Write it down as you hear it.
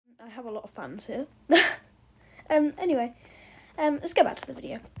I have a lot of fans here. Anyway, let's go back to the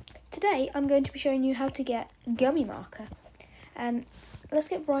video. Today I'm going to be showing you how to get gummy marker, and let's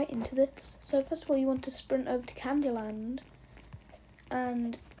get right into this. So first of all, you want to sprint over to Candyland,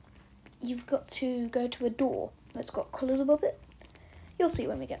 and you've got to go to a door that's got colours above it. You'll see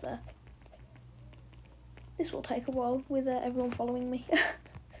when we get there. This will take a while with everyone following me.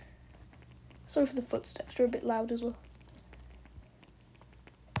 Sorry for the footsteps, they're a bit loud as well.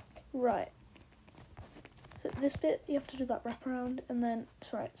 Right. So this bit, you have to do that wraparound, and then,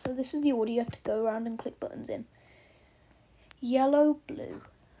 right, so this is the order you have to go around and click buttons in. Yellow, blue.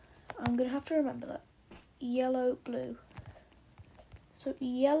 I'm going to have to remember that. Yellow, blue. So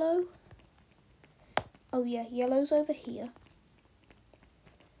yellow, oh yeah, yellow's over here.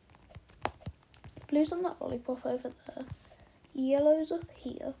 Blue's on that lollipop over there. Yellow's up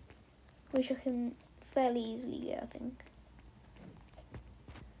here, which I can fairly easily get, I think.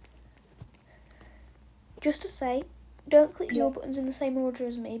 Just to say, don't click your buttons in the same order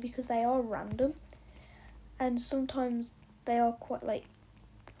as me because they are random, and sometimes they are quite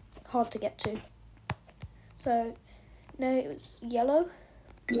hard to get to. So no, it was yellow,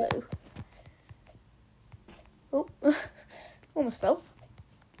 blue. Oh, almost fell.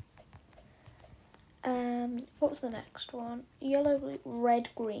 What was the next one? Yellow, blue, red,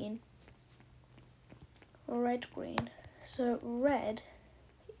 green. Red, green. So red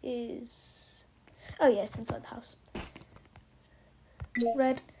is, oh yeah, it's inside the house.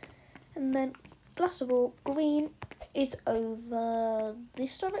 Red, and then last of all, green is over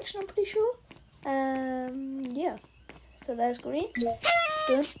this direction, I'm pretty sure. Yeah. So there's green.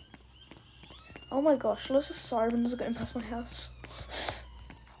 Done. Oh my gosh, lots of sirens are going past my house.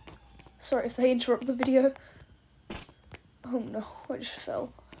 Sorry if they interrupt the video. Oh no, I just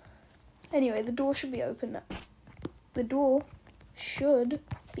fell. Anyway, the door should be open now. The door should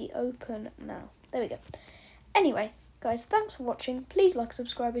be open now. There we go. Anyway, guys, thanks for watching. Please like,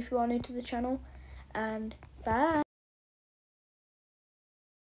 subscribe if you are new to the channel, and bye.